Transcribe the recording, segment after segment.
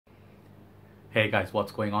Hey guys,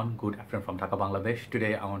 what's going on? Good afternoon from Dhaka, Bangladesh.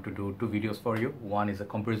 Today I want to do two videos for you. One is a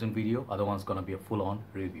comparison video, other one's gonna be a full-on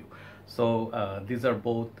review. So these are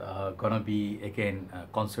both gonna be again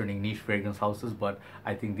concerning niche fragrance houses, but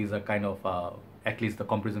I think these are kind of at least the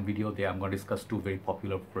comparison video there. I'm gonna discuss two very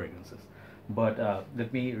popular fragrances. But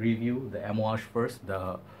let me review the Amouage first,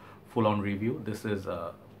 the full-on review. This is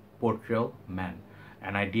Portrayal Man,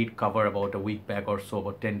 and I did cover about a week back or so,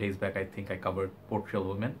 about 10 days back. I think I covered Portrayal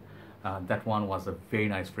Women. That one was a very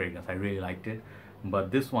nice fragrance. I really liked it. But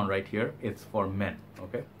this one right here, it's for men,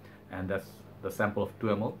 okay? And that's the sample of 2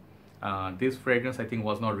 ml. This fragrance I think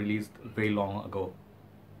was not released very long ago.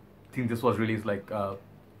 I think this was released like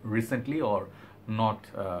recently or not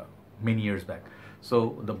many years back.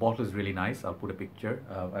 So the bottle is really nice. I'll put a picture.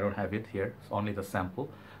 I don't have it here. It's only the sample.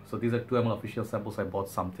 So these are 2 ml official samples. I bought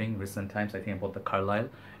something recent times. I think I bought the Carlisle,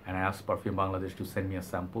 and I asked Perfume Bangladesh to send me a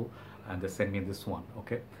sample, and they sent me this one,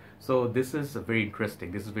 okay? So this is very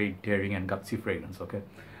interesting. This is very daring and gutsy fragrance, okay?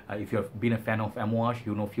 If you have been a fan of Amouage,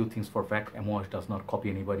 you know few things for fact. Amouage does not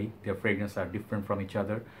copy anybody. Their fragrances are different from each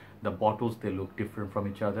other. The bottles, they look different from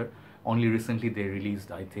each other. Only recently they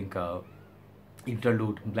released, I think,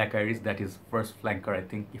 Interlude Black Iris. That is first flanker, I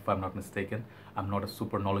think, if I'm not mistaken. I'm not a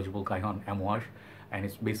super knowledgeable guy on Amouage, and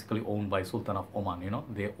it's basically owned by Sultan of Oman. You know,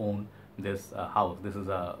 they own this house. This is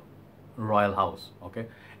a royal house, okay?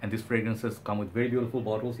 And these fragrances come with very beautiful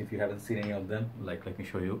bottles. If you haven't seen any of them, like, let me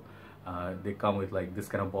show you. They come with like this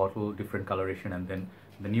kind of bottle, different coloration, and then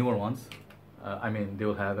the newer ones, I mean, they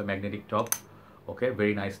will have a magnetic top, okay?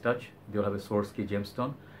 Very nice touch. They'll have a Swarovski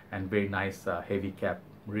gemstone and very nice heavy cap.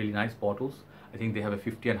 Really nice bottles. I think they have a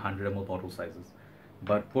 50 and 100 ml bottle sizes.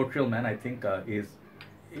 But Portrayal Man, I think, is,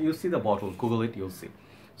 you see the bottle, Google it, you'll see.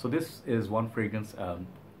 So this is one fragrance.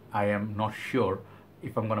 I am not sure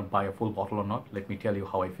if I'm gonna buy a full bottle or not. Let me tell you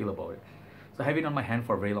how I feel about it. So I have it on my hand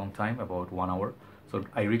for a very long time, about 1 hour. So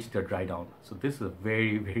I reached the dry down. So this is a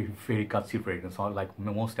very, very gutsy fragrance. So like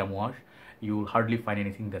most Amouage, you'll hardly find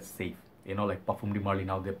anything that's safe. You know, like Parfum de Marly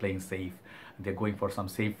now, they're playing safe. They're going for some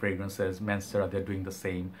safe fragrances. Mansera, they're doing the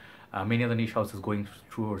same. Many other niche houses going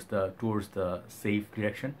towards the safe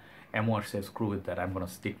direction. Amouage says, screw with that. I'm gonna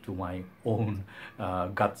stick to my own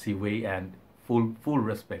gutsy way, and full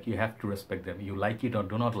respect. You have to respect them. You like it or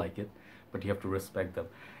do not like it, but you have to respect them.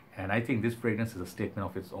 And I think this fragrance is a statement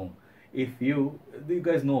of its own. If you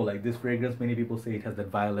guys know, like this fragrance, many people say it has that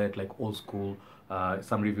violet, like old school.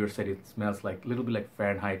 Some reviewers said it smells like a little bit like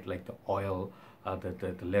Fahrenheit, like the oil,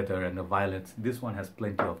 the leather and the violets. This one has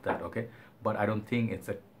plenty of that, okay? But I don't think it's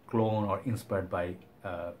a clone or inspired by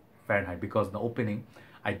Fahrenheit, because in the opening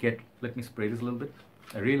I get, let me spray this a little bit.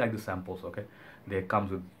 I really like the samples, okay? They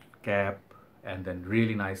comes with cap, and then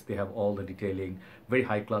really nice. They have all the detailing, very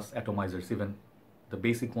high class atomizers. Even the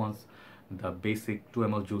basic ones, the basic 2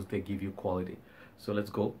 ml juice, they give you quality. So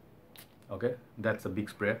let's go, okay? That's a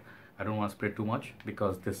big spray. I don't want to spray too much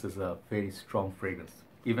because this is a very strong fragrance.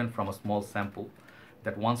 Even from a small sample,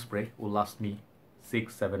 that one spray will last me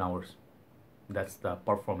 6-7 hours. That's the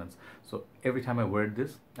performance. So every time I wear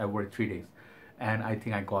this, I wear it 3 days, and I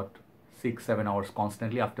think I got 6-7 hours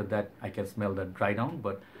constantly. After that I can smell the dry down,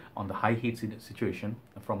 but on the high heat situation,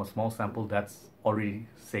 from a small sample, that's already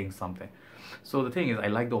saying something. So the thing is, I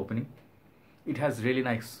like the opening. It has really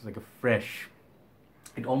nice, like a fresh,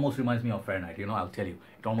 it almost reminds me of Fahrenheit, you know, I'll tell you.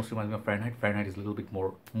 It almost reminds me of Fahrenheit. Fahrenheit is a little bit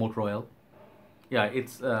more motor oil. Yeah,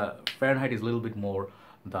 it's Fahrenheit is a little bit more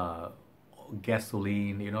the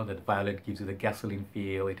gasoline, you know, that violet gives you the gasoline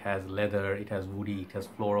feel. It has leather, it has woody, it has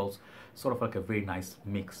florals, sort of like a very nice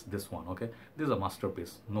mix, this one, okay? This is a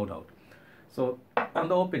masterpiece, no doubt. So on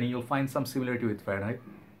the opening, you'll find some similarity with Fahrenheit.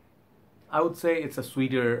 I would say it's a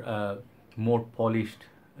sweeter, more polished,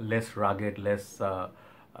 less rugged, less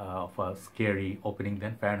of a scary opening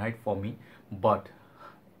than Fahrenheit for me. But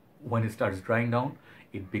when it starts drying down,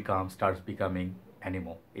 it starts becoming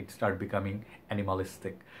animal. It starts becoming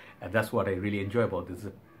animalistic, and that's what I really enjoy about this. It's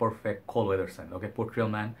a perfect cold weather scent, okay? Portrayal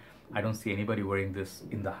Man, I don't see anybody wearing this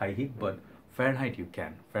in the high heat, but Fahrenheit you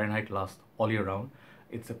can. Fahrenheit lasts all year round.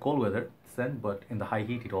 It's a cold weather scent, but in the high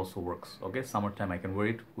heat it also works, okay? Summertime I can wear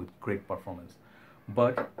it with great performance.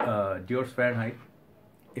 But Dior's Fahrenheit,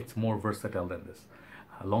 it's more versatile than this.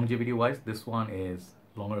 Longevity wise, this one is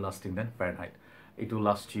longer lasting than Fahrenheit. It will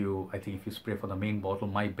last you, I think if you spray for the main bottle,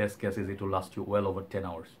 my best guess is it will last you well over 10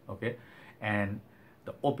 hours, okay? And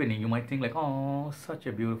the opening, you might think like, oh, such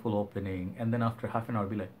a beautiful opening, and then after half an hour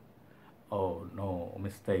be like, oh no,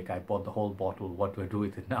 mistake, I bought the whole bottle, what do I do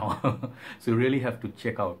with it now? So you really have to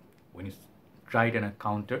check out when you try it on a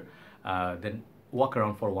counter, then walk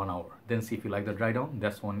around for 1 hour, then see if you like the dry down.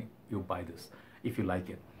 That's when you buy this, if you like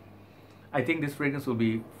it. I think this fragrance will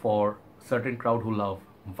be for certain crowd who love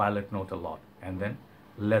violet note a lot. And then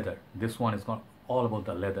leather. This one is not all about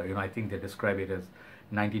the leather. I think they describe it as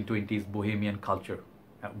 1920s bohemian culture,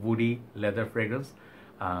 woody leather fragrance.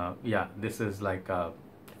 Yeah, this is like a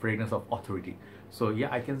fragrance of authority. So yeah,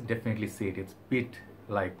 I can definitely see it. It's bit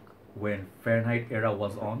like when Fahrenheit era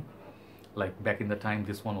was on, like back in the time,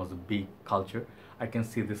 this one was a big culture. I can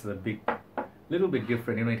see this is a big, little bit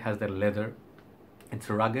different. It has that leather. It's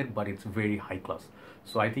rugged, but it's very high class.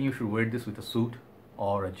 So I think you should wear this with a suit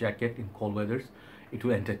or a jacket in cold weathers. It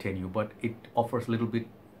will entertain you, but it offers a little bit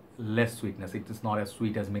less sweetness. It is not as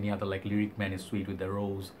sweet as many other, like Lyric Man is sweet with the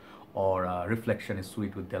rose, or Reflection is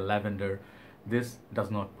sweet with the lavender. This does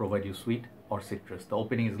not provide you sweet or citrus. The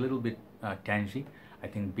opening is a little bit tangy. I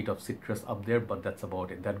think bit of citrus up there, but that's about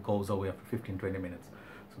it. That goes away after 15-20 minutes.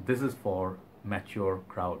 So this is for mature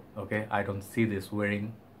crowd. Okay, I don't see this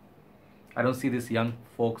young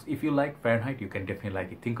folks. If you like Fahrenheit, you can definitely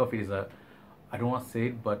like it. Think of it as a, I don't want to say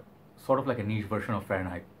it, but sort of like a niche version of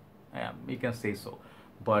Fahrenheit. Yeah, you can say so,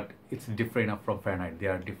 but it's different enough from Fahrenheit. They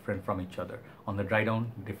are different from each other. On the dry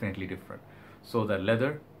down, definitely different. So the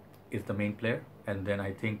leather is the main player, and then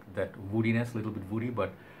I think that woodiness, little bit woody,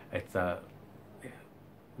 but it's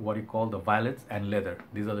what you call the violets and leather.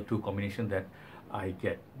 These are the two combinations that I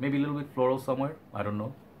get. Maybe a little bit floral somewhere, I don't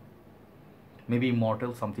know. Maybe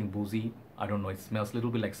immortal, something boozy, I don't know. It smells a little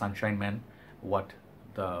bit like Sunshine Man, what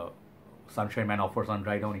the Sunshine Man offers on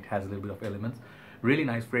dry down. It has a little bit of elements. Really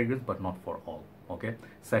nice fragrance, but not for all. Okay,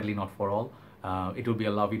 sadly not for all. It will be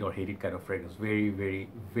a love it or hate it kind of fragrance. Very, very,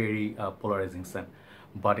 very polarizing scent,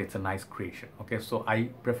 but it's a nice creation. Okay, so I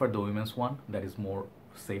prefer the women's one, that is more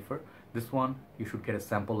safer. This one, you should get a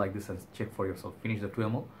sample like this and check for yourself. Finish the 2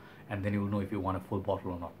 ml, and then you will know if you want a full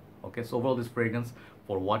bottle or not. Okay, so overall this fragrance,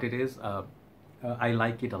 for what it is, I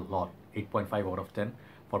like it a lot. 8.5 out of 10.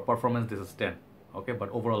 For performance, this is 10. Okay, but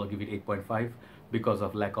overall I'll give it 8.5 because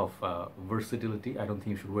of lack of versatility. I don't think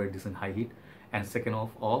you should wear this in high heat. And second of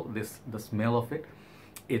all, the smell of it,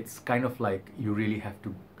 it's kind of like you really have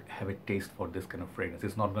to have a taste for this kind of fragrance.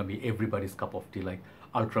 It's not going to be everybody's cup of tea, like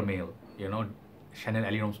ultra male, Chanel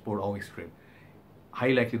Allure Sport or Extreme.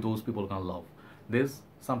 Highly likely those people are going to love this.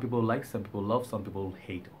 Some people like, some people love, some people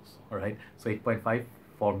hate also. All right, so 8.5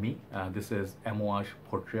 for me. This is Amouage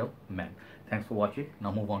Portrayal Man. Thanks for watching.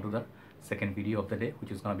 Now move on to the second video of the day,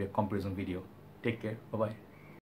 which is going to be a comparison video. Take care. Bye bye.